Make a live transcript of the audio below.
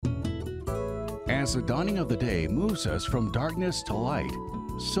As the dawning of the day moves us from darkness to light,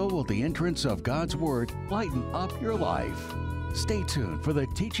 so will the entrance of God's Word lighten up your life. Stay tuned for the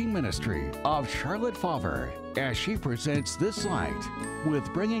teaching ministry of Charlotte Favre as she presents this light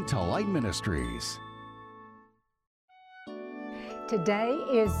with Bringing to Light Ministries. Today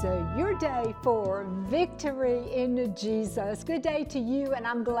is your day for victory in Jesus. Good day to you, and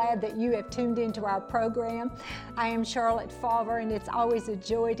I'm glad that you have tuned into our program. I am Charlotte Favre, and it's always a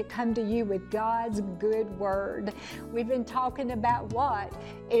joy to come to you with God's good word. We've been talking about what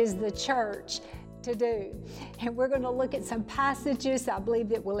is the church to do. And we're going to look at some passages I believe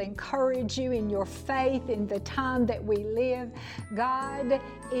that will encourage you in your faith in the time that we live. God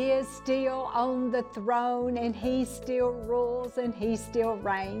is still on the throne, and He still rules, and He still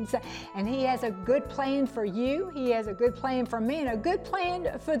reigns. And He has a good plan for you. He has a good plan for me, and a good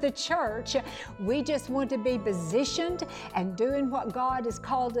plan for the church. We just want to be positioned and doing what God has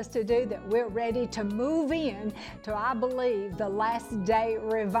called us to do, that we're ready to move in to, I believe, the last day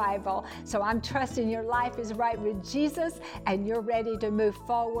revival. So I'm trusting your life is right with Jesus, and you're ready to move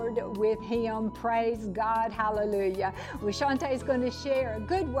forward with Him. Praise God. Hallelujah. Well, Shante is going to share a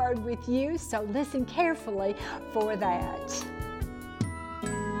good word with you, so listen carefully for that.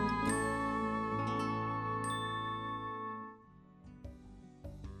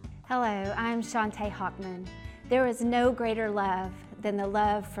 Hello, I'm Shante Hockman. There is no greater love than the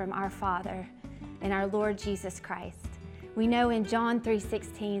love from our Father and our Lord Jesus Christ. We know in John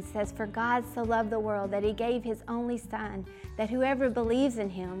 3:16 says, "For God so loved the world that He gave His only Son, that whoever believes in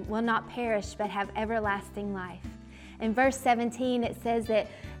Him will not perish but have everlasting life." In verse 17 it says that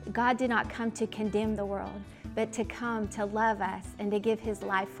God did not come to condemn the world, but to come to love us and to give His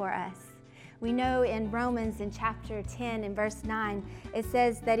life for us. We know in Romans in chapter 10 and verse 9, it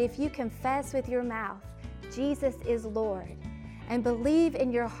says that if you confess with your mouth Jesus is Lord, and believe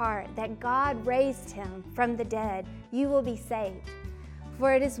in your heart that God raised Him from the dead, you will be saved.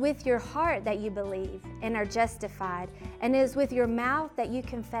 For it is with your heart that you believe and are justified, and it is with your mouth that you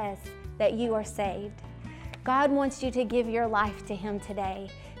confess that you are saved. God wants you to give your life to Him today.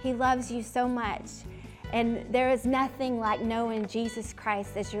 He loves you so much, and there is nothing like knowing Jesus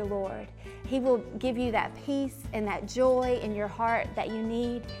Christ as your Lord. He will give you that peace and that joy in your heart that you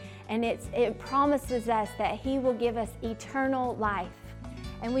need. And it promises us that He will give us eternal life.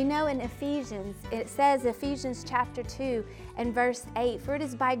 And we know in Ephesians, it says, Ephesians chapter 2 and verse 8, "For it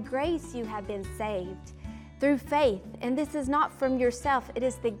is by grace you have been saved, through faith. And this is not from yourself, it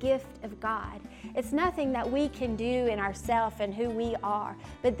is the gift of God." It's nothing that we can do in ourselves and who we are,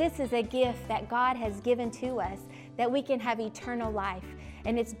 but this is a gift that God has given to us, that we can have eternal life.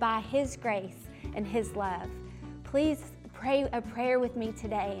 And it's by His grace and His love. Please pray a prayer with me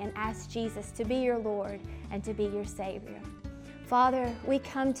today and ask Jesus to be your Lord and to be your Savior. Father, we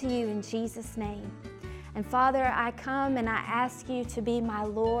come to you in Jesus' name. And Father, I come and I ask you to be my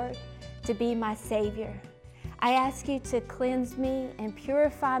Lord, to be my Savior. I ask you to cleanse me and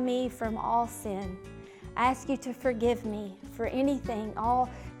purify me from all sin. I ask you to forgive me for anything, all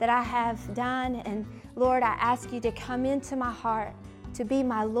that I have done. And Lord, I ask you to come into my heart, to be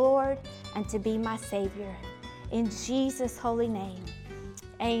my Lord and to be my Savior. In Jesus' holy name,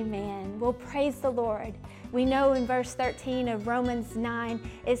 amen. Well, praise the Lord. We know in verse 13 of Romans 9,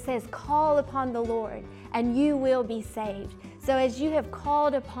 it says, "Call upon the Lord and you will be saved." So as you have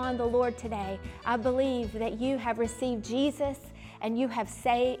called upon the Lord today, I believe that you have received Jesus and you have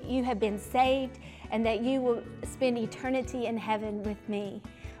been saved, and that you will spend eternity in heaven with me.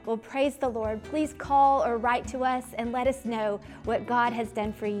 Well, praise the Lord. Please call or write to us and let us know what God has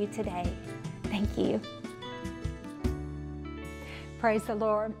done for you today. Thank you. Praise the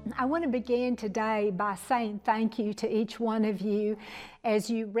Lord. I want to begin today by saying thank you to each one of you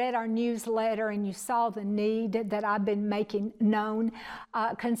as you read our newsletter and you saw the need that I've been making known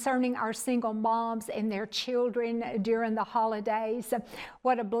concerning our single moms and their children during the holidays.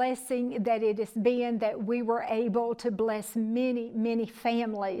 What a blessing that it has been that we were able to bless many, many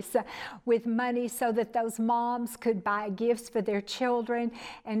families with money so that those moms could buy gifts for their children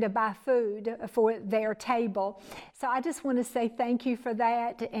and to buy food for their table. So I just want to say thank you for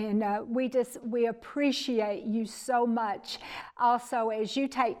that, and we appreciate you so much. Also, as you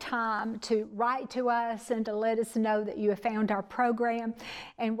take time to write to us and to let us know that you have found our program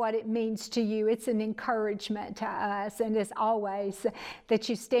and what it means to you, it's an encouragement to us. And as always, that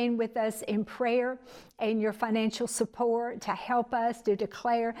you stand with us in prayer and your financial support to help us to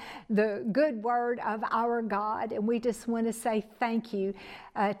declare the good word of our God. And we just want to say thank you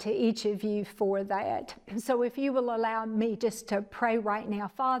to each of you for that. So if you will allow me just to pray right now.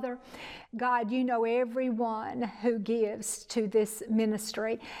 Father, God, you know everyone who gives to this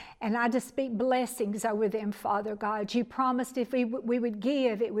ministry. And I just speak blessings over them, Father God. You promised if we would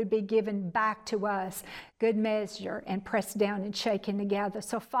give, it would be given back to us. Good measure and pressed down and shaken together.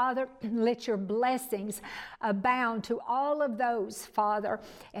 So, Father, let your blessings abound to all of those, Father,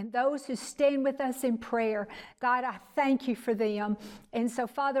 and those who stand with us in prayer. God, I thank you for them. And so,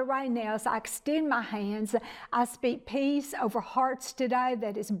 Father, right now, as I extend my hands, I speak peace over hearts today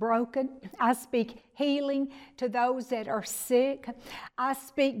that is broken. I speak healing to those that are sick. I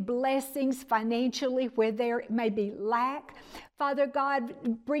speak blessings financially where there may be lack. Father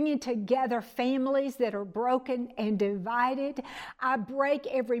God, bringing together families that are broken and divided. I break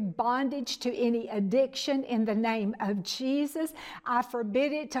every bondage to any addiction in the name of Jesus. I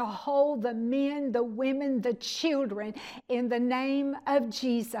forbid it to hold the men, the women, the children in the name of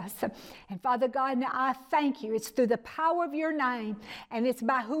Jesus. And Father God, now I thank you. It's through the power of your name and it's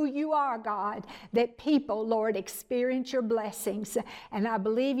by who you are, God, that people, Lord, experience your blessings. And I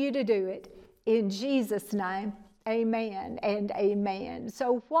believe you to do it in Jesus' name. Amen and amen.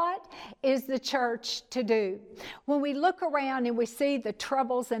 So what is the church to do? When we look around and we see the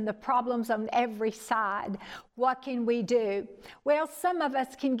troubles and the problems on every side, what can we do? Well, some of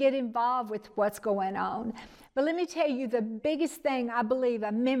us can get involved with what's going on. But let me tell you, the biggest thing I believe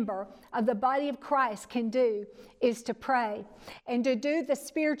a member of the body of Christ can do is to pray and to do the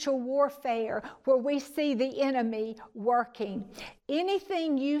spiritual warfare where we see the enemy working.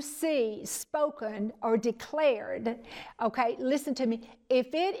 Anything you see spoken or declared, okay, listen to me, if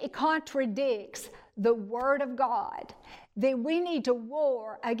it contradicts the Word of God, then we need to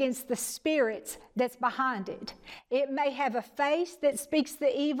war against the spirits that's behind it. It may have a face that speaks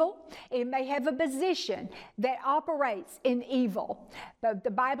the evil. It may have a position that operates in evil. But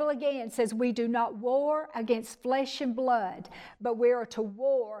the Bible again says we do not war against flesh and blood, but we are to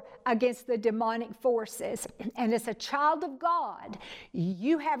war against the demonic forces. And as a child of God,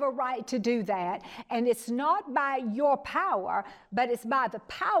 you have a right to do that. And it's not by your power, but it's by the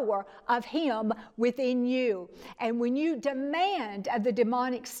power of Him within you. And when you demand of the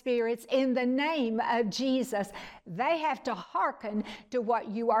demonic spirits in the name of Jesus, they have to hearken to what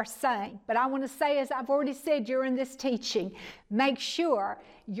you are saying. But I want to say, as I've already said during this teaching, make sure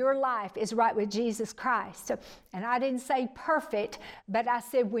your life is right with Jesus Christ. And I didn't say perfect, but I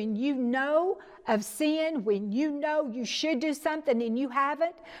said when you know of sin, when you know you should do something and you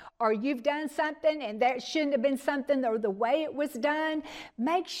haven't, or you've done something and that shouldn't have been something or the way it was done,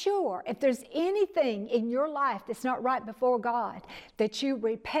 make sure if there's anything in your life that's not right before God, that you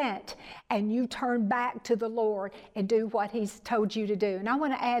repent and you turn back to the Lord and do what He's told you to do. And I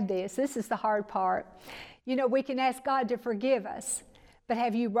want to add this. This is the hard part. You know, we can ask God to forgive us, but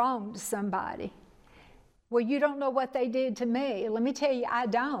have you wronged somebody? Well, you don't know what they did to me. Let me tell you, I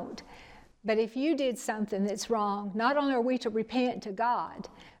don't. But if you did something that's wrong, not only are we to repent to God,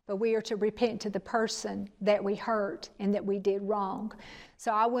 but we are to repent to the person that we hurt and that we did wrong.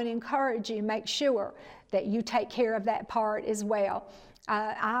 So I would encourage you, make sure that you take care of that part as well.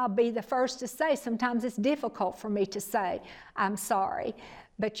 I'll be the first to say sometimes it's difficult for me to say, I'm sorry.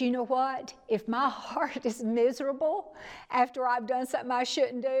 But you know what? If my heart is miserable after I've done something I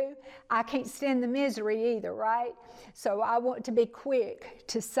shouldn't do, I can't stand the misery either, right? So I want to be quick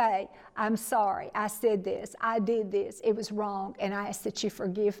to say, I'm sorry, I said this, I did this, it was wrong, and I ask that you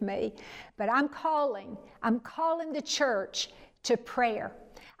forgive me. But I'm calling the church to prayer.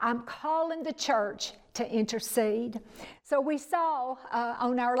 I'm calling the church to intercede. So we saw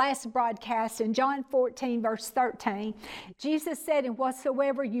on our last broadcast in John 14, verse 13, Jesus said, and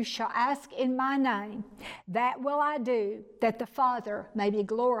whatsoever you shall ask in my name, that will I do, that the Father may be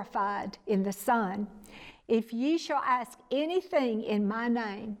glorified in the Son. If ye shall ask anything in my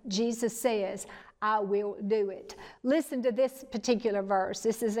name, Jesus says, I will do it. Listen to this particular verse.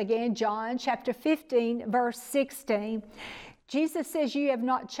 This is again John chapter 15, verse 16. Jesus says, you have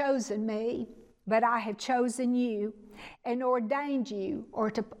not chosen me, but I have chosen you and ordained you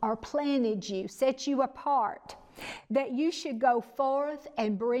or planted you, set you apart, that you should go forth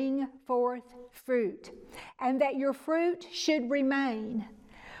and bring forth fruit, and that your fruit should remain.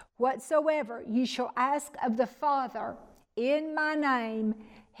 Whatsoever you shall ask of the Father in my name,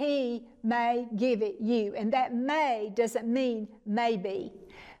 He may give it you. And that may doesn't mean maybe,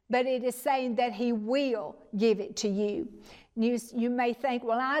 but it is saying that He will give it to you. You may think,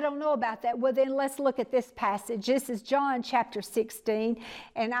 well, I don't know about that. Well, then let's look at this passage. This is John chapter 16,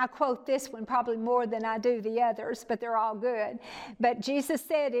 and I quote this one probably more than I do the others, but they're all good. But Jesus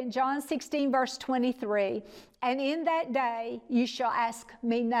said in John 16, verse 23, and in that day you shall ask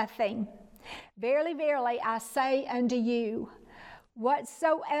me nothing. Verily, verily, I say unto you,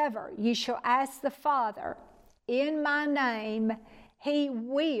 whatsoever you shall ask the Father in my name, He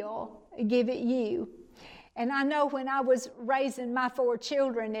will give it you. And I know when I was raising my 4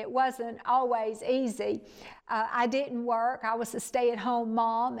 children, it wasn't always easy. I didn't work. I was a stay-at-home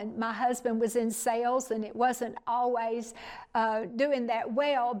mom, and my husband was in sales, and it wasn't always doing that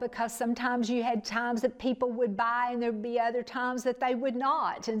well, because sometimes you had times that people would buy and there would be other times that they would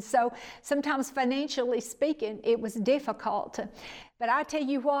not. And so sometimes financially speaking, it was difficult. But I tell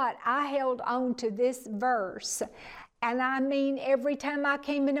you what, I held on to this verse. And I mean, every time I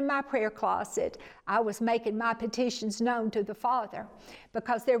came into my prayer closet, I was making my petitions known to the Father,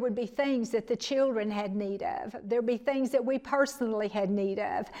 because there would be things that the children had need of. There would be things that we personally had need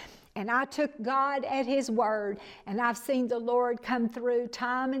of. And I took God at His word, and I've seen the Lord come through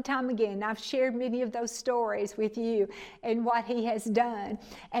time and time again. I've shared many of those stories with you and what He has done.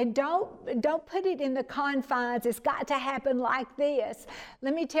 And don't put it in the confines, it's got to happen like this.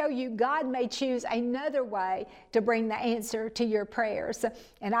 Let me tell you, God may choose another way to bring the answer to your prayers.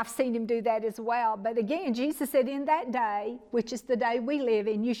 And I've seen Him do that as well. But again, Jesus said, in that day, which is the day we live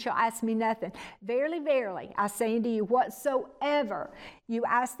in, you shall ask me nothing. Verily, verily, I say unto you, whatsoever you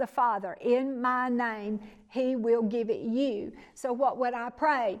ask the Father in my name, He will give it you. So what would I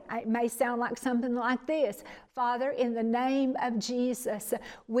pray? It may sound like something like this. Father, in the name of Jesus,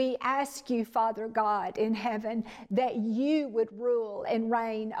 we ask you, Father God in heaven, that you would rule and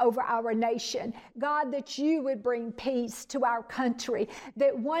reign over our nation. God, that you would bring peace to our country.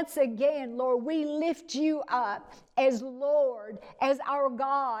 That once again, Lord, we lift you up as Lord, as our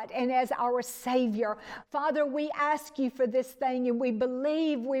God, and as our Savior. Father, we ask you for this thing, and we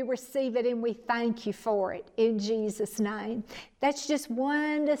believe we receive it, and we thank you for it in Jesus' name. That's just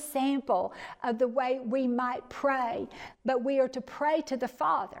one sample of the way we might pray, but we are to pray to the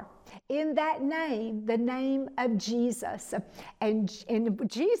Father in that name, the name of Jesus. And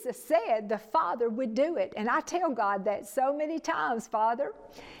Jesus said the Father would do it. And I tell God that so many times, Father,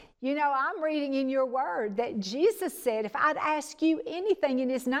 you know, I'm reading in your word that Jesus said, if I'd ask you anything in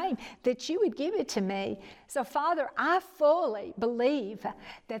His name, that you would give it to me. So, Father, I fully believe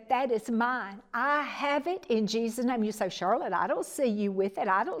that that is mine. I have it in Jesus' name. You say, Charlotte, I don't see you with it.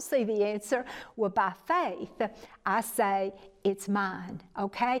 I don't see the answer. Well, by faith, I say, it's mine,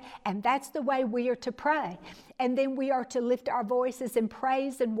 okay? And that's the way we are to pray. And then we are to lift our voices in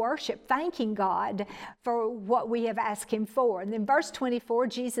praise and worship, thanking God for what we have asked Him for. And then verse 24,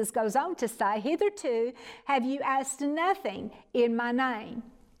 Jesus goes on to say, hitherto have you asked nothing in my name.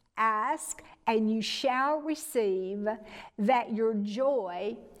 Ask, and you shall receive, that your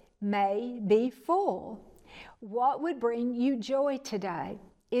joy may be full. What would bring you joy today?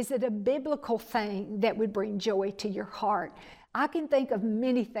 Is it a biblical thing that would bring joy to your heart? I can think of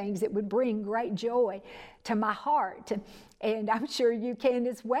many things that would bring great joy to my heart, and I'm sure you can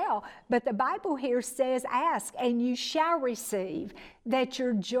as well. But the Bible here says, ask, and you shall receive, that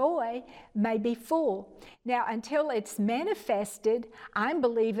your joy may be full. Now, until it's manifested, I'm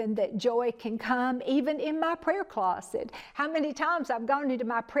believing that joy can come even in my prayer closet. How many times I've gone into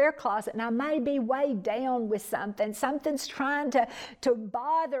my prayer closet and I may be weighed down with something. Something's trying to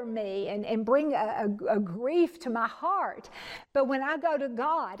bother me and bring a grief to my heart. But when I go to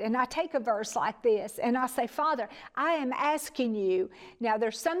God and I take a verse like this and I say, Father, I am asking you. Now,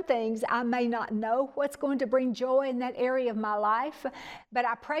 there's some things I may not know what's going to bring joy in that area of my life, but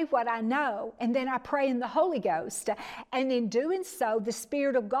I pray what I know, and then I pray in the Holy Ghost. And in doing so, the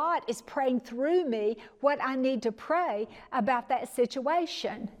Spirit of God is praying through me what I need to pray about that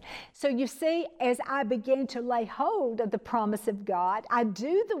situation. So you see, as I begin to lay hold of the promise of God, I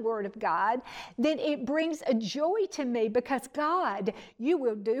do the Word of God, then it brings a joy to me, because God, you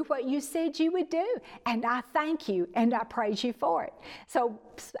will do what you said you would do. And I thank you and I praise you for it. So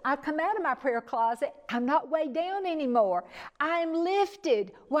I come out of my prayer closet, I'm not weighed down anymore. I am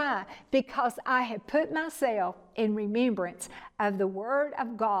lifted. Why? Because I have put myself in remembrance of the Word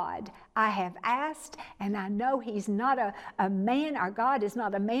of God. I have asked, and I know He's not a man, our God is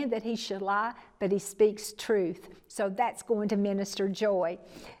not a man that He should lie, but He speaks truth. So that's going to minister joy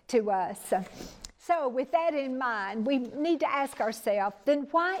to us. So with that in mind, we need to ask ourselves, then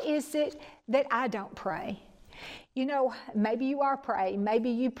why is it that I don't pray? You know, maybe you are praying. Maybe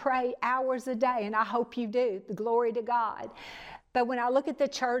you pray hours a day, and I hope you do. The glory to God. But when I look at the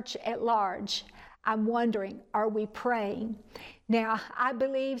church at large, I'm wondering, are we praying? Now, I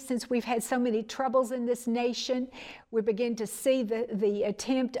believe since we've had so many troubles in this nation, we begin to see the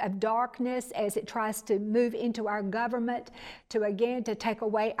attempt of darkness as it tries to move into our government to take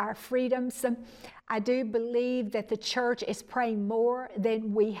away our freedoms. I do believe that the church is praying more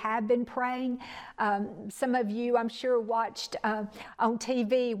than we have been praying. Some of you, I'm sure, watched on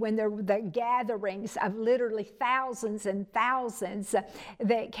TV when there were the gatherings of literally thousands and thousands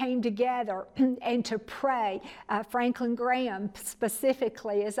that came together and to pray. Franklin Graham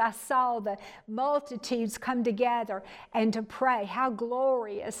specifically, as I saw the multitudes come together and to pray. How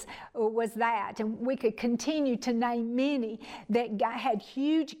glorious was that? And we could continue to name many that had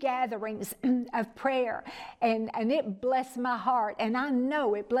huge gatherings of prayer, and it blessed my heart, and I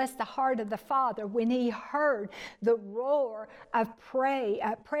know it blessed the heart of the Father when He heard the roar of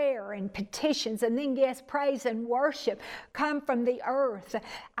prayer and petitions, and then yes, praise and worship come from the earth.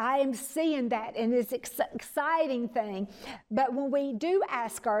 I am seeing that, and it's an exciting thing. But when we do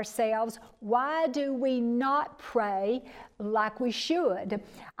ask ourselves, why do we not pray like we should?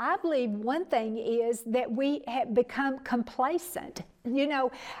 I believe one thing is that we have become complacent. You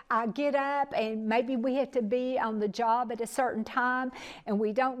know, I get up and maybe we have to be on the job at a certain time and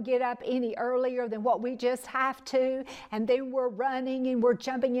we don't get up any earlier than what we just have to, and then we're running and we're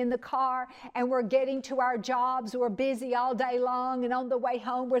jumping in the car and we're getting to our jobs. We're busy all day long, and on the way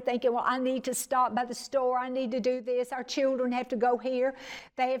home we're thinking, well, I need to stop by the store, I need to do this, our children have to go here,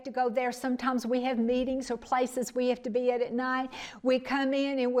 they have to go there. Sometimes we have meetings or places we have to be at night. We come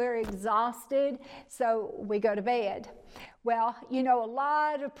in and we're exhausted, so we go to bed. Well, you know, a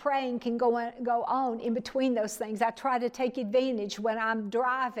lot of praying can go on in between those things. I try to take advantage when I'm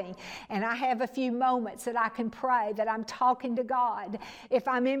driving and I have a few moments that I can pray, that I'm talking to God. If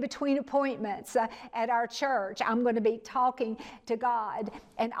I'm in between appointments at our church, I'm going to be talking to God.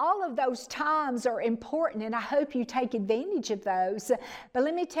 And all of those times are important, and I hope you take advantage of those. But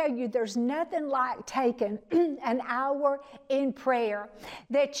let me tell you, there's nothing like taking an hour in prayer,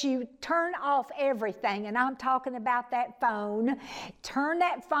 that you turn off everything, and I'm talking about that phone. Turn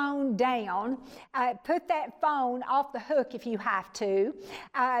that phone down. Put that phone off the hook if you have to.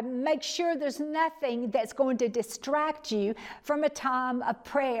 Make sure there's nothing that's going to distract you from a time of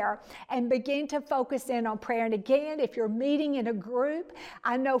prayer, and begin to focus in on prayer. And again, if you're meeting in a group,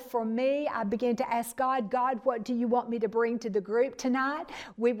 I know for me, I begin to ask God, what do you want me to bring to the group tonight?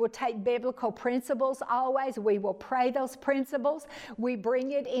 We will take biblical principles always. We will pray those principles. We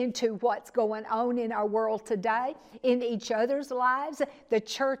bring it into what's going on in our world today, in each other's lives, the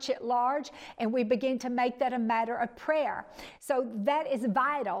church at large, and we begin to make that a matter of prayer. So that is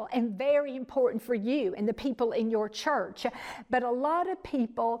vital and very important for you and the people in your church. But a lot of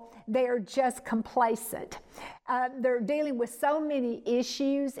people, they're just complacent. They're dealing with so many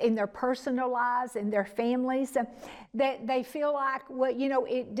issues in their personal lives and their families that they feel like, well, you know,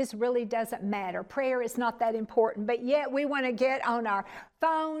 it just really doesn't matter. Prayer is not that important. But yet we want to get on our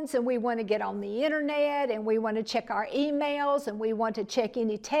phones, and we want to get on the internet, and we want to check our emails, and we want to check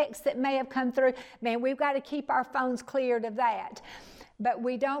any texts that may have come through. Man, we've got to keep our phones cleared of that. But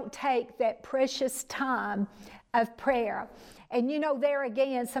we don't take that precious time of prayer. And you know, there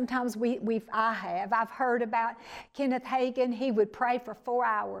again, sometimes I've heard about Kenneth Hagin. He would pray for 4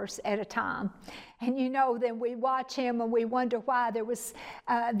 hours at a time. And you know, then we watch him and we wonder why there was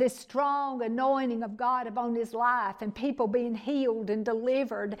this strong anointing of God upon his life and people being healed and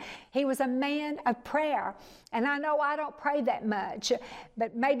delivered. He was a man of prayer. And I know I don't pray that much,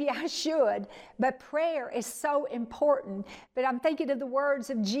 but maybe I should. But prayer is so important. But I'm thinking of the words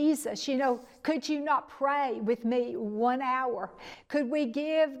of Jesus. You know, could you not pray with me 1 hour? Could we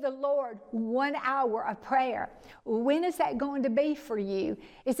give the Lord 1 hour of prayer? When is that going to be for you?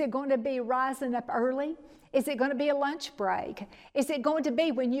 Is it going to be rising up early? Is it going to be a lunch break? Is it going to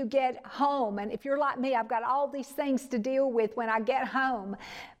be when you get home? And if you're like me, I've got all these things to deal with when I get home.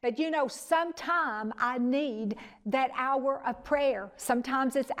 But you know, sometime I need that hour of prayer.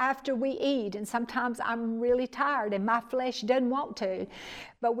 Sometimes it's after we eat, and sometimes I'm really tired and my flesh doesn't want to.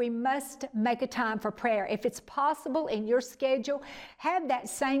 But we must make a time for prayer. If it's possible in your schedule, have that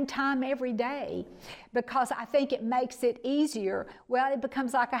same time every day, because I think it makes it easier. Well, it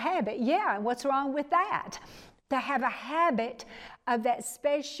becomes like a habit. Yeah, and what's wrong with that? To have a habit of that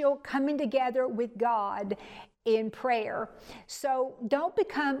special coming together with God in prayer. So don't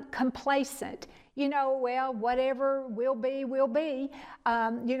become complacent. You know, well, whatever will be, will be.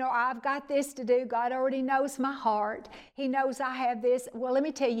 You know, I've got this to do. God already knows my heart. He knows I have this. Well, let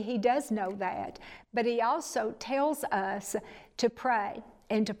me tell you, He does know that. But He also tells us to pray.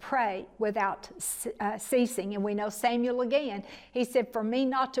 and to pray without ceasing. And we know Samuel again, he said, for me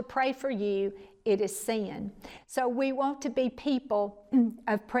not to pray for you, it is sin. So we want to be people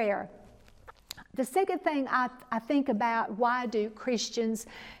of prayer. The second thing I think about, why do Christians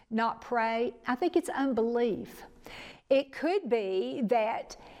not pray? I think it's unbelief. It could be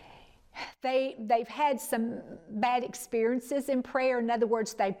that they've had some bad experiences in prayer. In other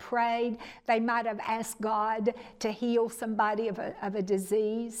words, they prayed. They might have asked God to heal somebody of a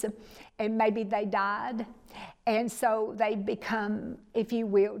disease, and maybe they died. And so they become, if you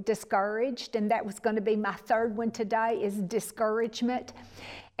will, discouraged. And that was going to be my third one today, is discouragement.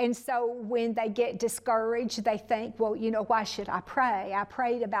 And so when they get discouraged, they think, well, why should I pray? I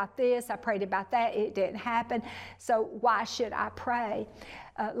prayed about this, I prayed about that, it didn't happen, so why should I pray?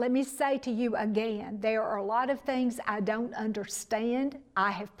 Let me say to you again, there are a lot of things I don't understand.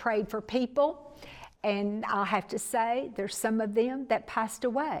 I have prayed for people, and I'll have to say, there's some of them that passed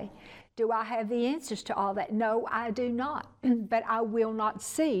away. Do I have the answers to all that? No, I do not, but I will not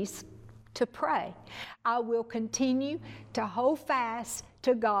cease to pray. I will continue to hold fast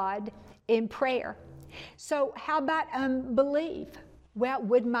to God in prayer. So how about unbelief? Well,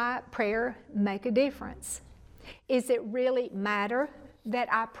 would my prayer make a difference? Is it really matter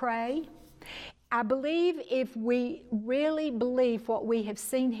that I pray? I believe if we really believe what we have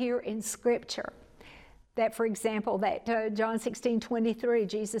seen here in Scripture, that, for example, that John 16:23,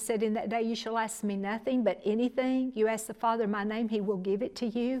 Jesus said, in that day you shall ask me nothing, but anything you ask the Father in my name, he will give it to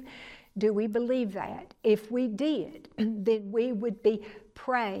you. Do we believe that? If we did, then we would be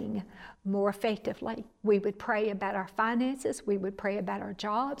praying more effectively. We would pray about our finances. We would pray about our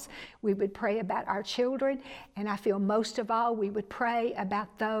jobs. We would pray about our children. And I feel most of all, we would pray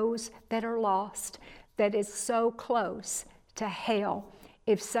about those that are lost, that is so close to hell,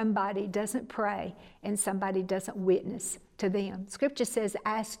 if somebody doesn't pray and somebody doesn't witness to them. Scripture says,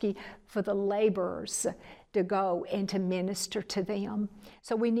 ask ye for the laborers to go and to minister to them.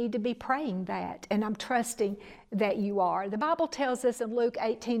 So we need to be praying that, and I'm trusting that you are. The Bible tells us in Luke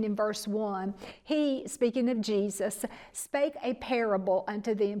 18 and verse 1, he, speaking of Jesus, spake a parable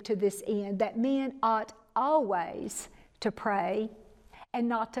unto them to this end, that men ought always to pray and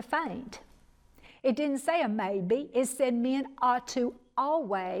not to faint. It didn't say a maybe, it said men ought to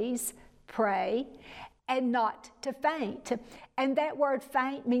always pray and not to faint. And that word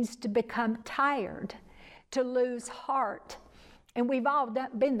faint means to become tired, to lose heart. And we've all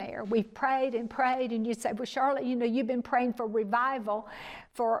been there. We've prayed, and you say, well, Charlotte, you've been praying for revival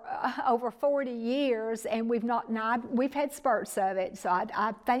for over 40 years, and we've had spurts of it, so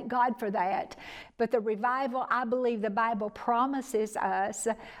I thank God for that. But the revival, I believe the Bible promises us,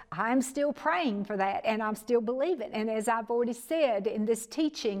 I'm still praying for that, and I'm still believing. And as I've already said in this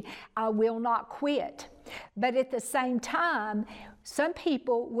teaching, I will not quit. But at the same time, some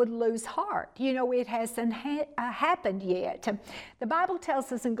people would lose heart. It hasn't happened yet. The Bible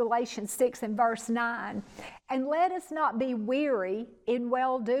tells us in Galatians 6 and verse 9, and let us not be weary in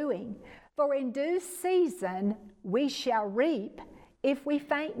well-doing, for in due season we shall reap if we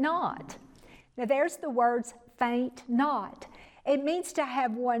faint not. Now there's the words faint not. It means to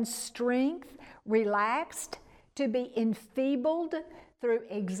have one's strength relaxed, to be enfeebled through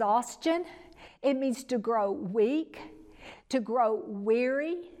exhaustion. It means to grow weak, to grow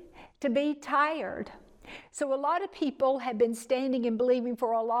weary, to be tired. So a lot of people have been standing and believing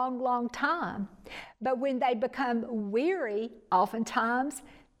for a long, long time. But when they become weary, oftentimes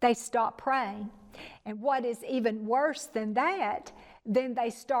they stop praying. And what is even worse than that, then they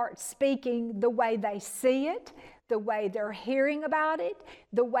start speaking the way they see it, the way they're hearing about it,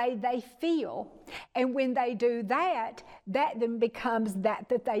 the way they feel. And when they do that, that then becomes that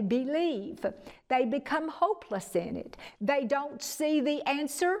they believe. They become hopeless in it. They don't see the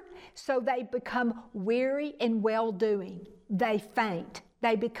answer, so they become weary in well-doing. They faint.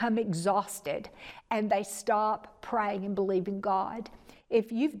 They become exhausted, and they stop praying and believing God.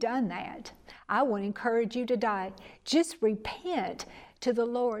 If you've done that, I want to encourage you today, just repent to the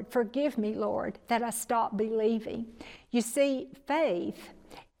Lord. Forgive me, Lord, that I stopped believing. You see, faith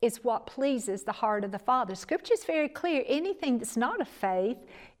is what pleases the heart of the Father. Scripture is very clear. Anything that's not of faith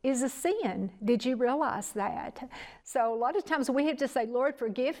is a sin. Did you realize that? So a lot of times we have to say, Lord,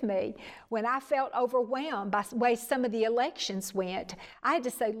 forgive me. When I felt overwhelmed by the way some of the elections went, I had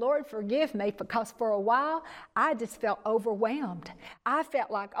to say, Lord, forgive me, because for a while I just felt overwhelmed. I felt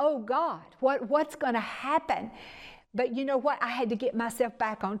like, oh God, what's going to happen? But you know what? I had to get myself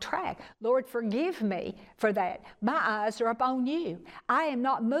back on track. Lord, forgive me for that. My eyes are upon you. I am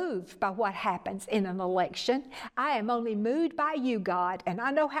not moved by what happens in an election. I am only moved by you, God. And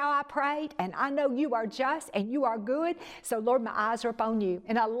I know how I prayed, and I know you are just and you are good. So, Lord, my eyes are upon you.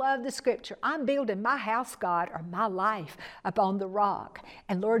 And I love the scripture. I'm building my house, God, or my life upon the rock.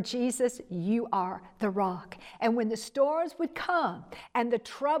 And Lord Jesus, you are the rock. And when the storms would come and the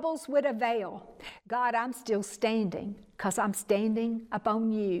troubles would avail, God, I'm still standing, because I'm standing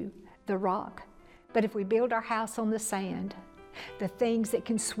upon you, the rock. But if we build our house on the sand, the things that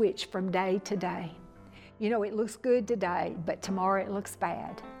can switch from day to day, you know, it looks good today, but tomorrow it looks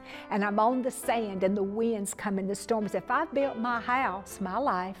bad. And I'm on the sand and the winds come and the storms. If I've built my house, my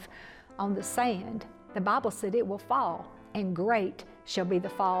life, on the sand, the Bible said it will fall, and great shall be the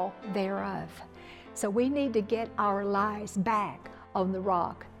fall thereof. So we need to get our lives back on the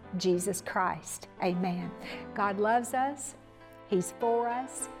rock, Jesus Christ. Amen. God loves us, He's for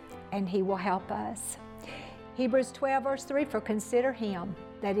us, and He will help us. Hebrews 12 verse 3, for consider Him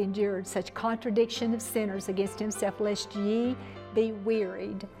that endured such contradiction of sinners against Himself, lest ye be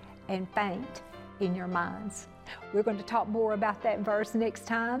wearied and faint in your minds. We're going to talk more about that verse next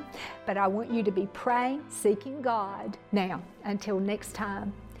time, but I want you to be praying, seeking God. Now, until next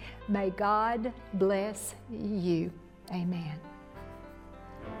time, may God bless you. Amen.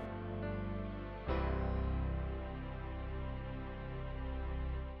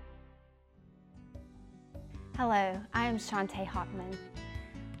 Hello, I am Shante Hockman.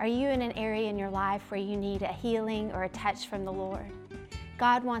 Are you in an area in your life where you need a healing or a touch from the Lord?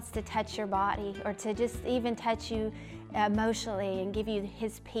 God wants to touch your body, or to just even touch you emotionally and give you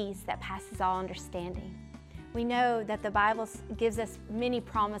His peace that passes all understanding. We know that the Bible gives us many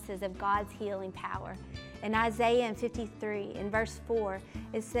promises of God's healing power. In Isaiah 53, in verse 4,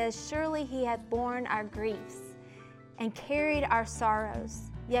 it says, surely He hath borne our griefs and carried our sorrows.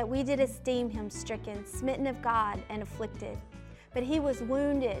 Yet we did esteem Him stricken, smitten of God, and afflicted. But He was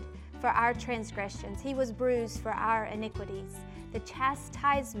wounded for our transgressions. He was bruised for our iniquities. The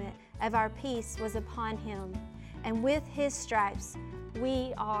chastisement of our peace was upon Him, and with His stripes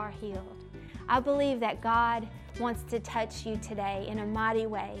we are healed. I believe that God wants to touch you today in a mighty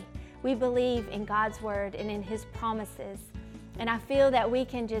way. We believe in God's word and in His promises. And I feel that we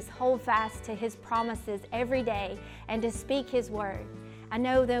can just hold fast to His promises every day and to speak His word. I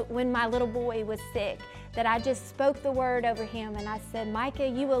know that when my little boy was sick, that I just spoke the word over him, and I said, Micah,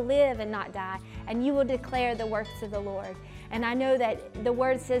 you will live and not die, and you will declare the works of the Lord. And I know that the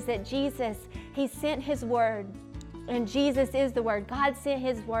word says that Jesus, He sent His word, and Jesus is the word. God sent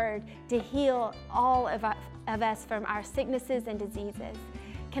His word to heal all of us from our sicknesses and diseases.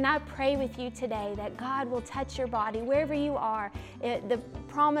 Can I pray with you today that God will touch your body wherever you are? The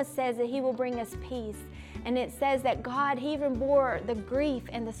promise says that He will bring us peace. And it says that God, He even bore the grief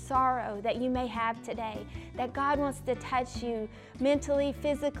and the sorrow that you may have today. That God wants to touch you mentally,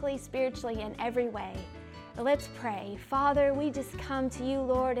 physically, spiritually, in every way. Let's pray. Father, we just come to you,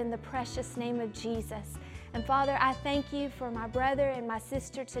 Lord, in the precious name of Jesus. And Father, I thank you for my brother and my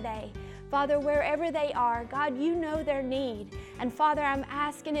sister today. Father, wherever they are, God, you know their need. And Father, I'm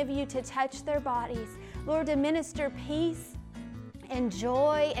asking of you to touch their bodies. Lord, to minister peace and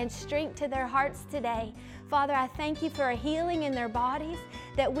joy and strength to their hearts today. Father, I thank you for a healing in their bodies,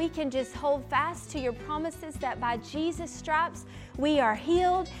 that we can just hold fast to your promises that by Jesus' stripes we are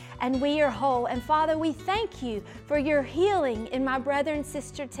healed and we are whole. And Father, we thank you for your healing in my brother and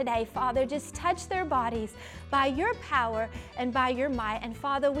sister today. Father, just touch their bodies by your power and by your might. And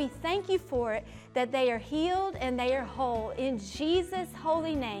Father, we thank you for it, that they are healed and they are whole. In Jesus'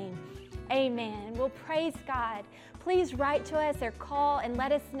 holy name, amen. Well, praise God. Please write to us or call and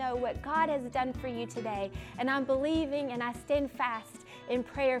let us know what God has done for you today. And I'm believing and I stand fast in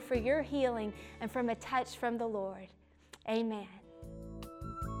prayer for your healing and from a touch from the Lord. Amen.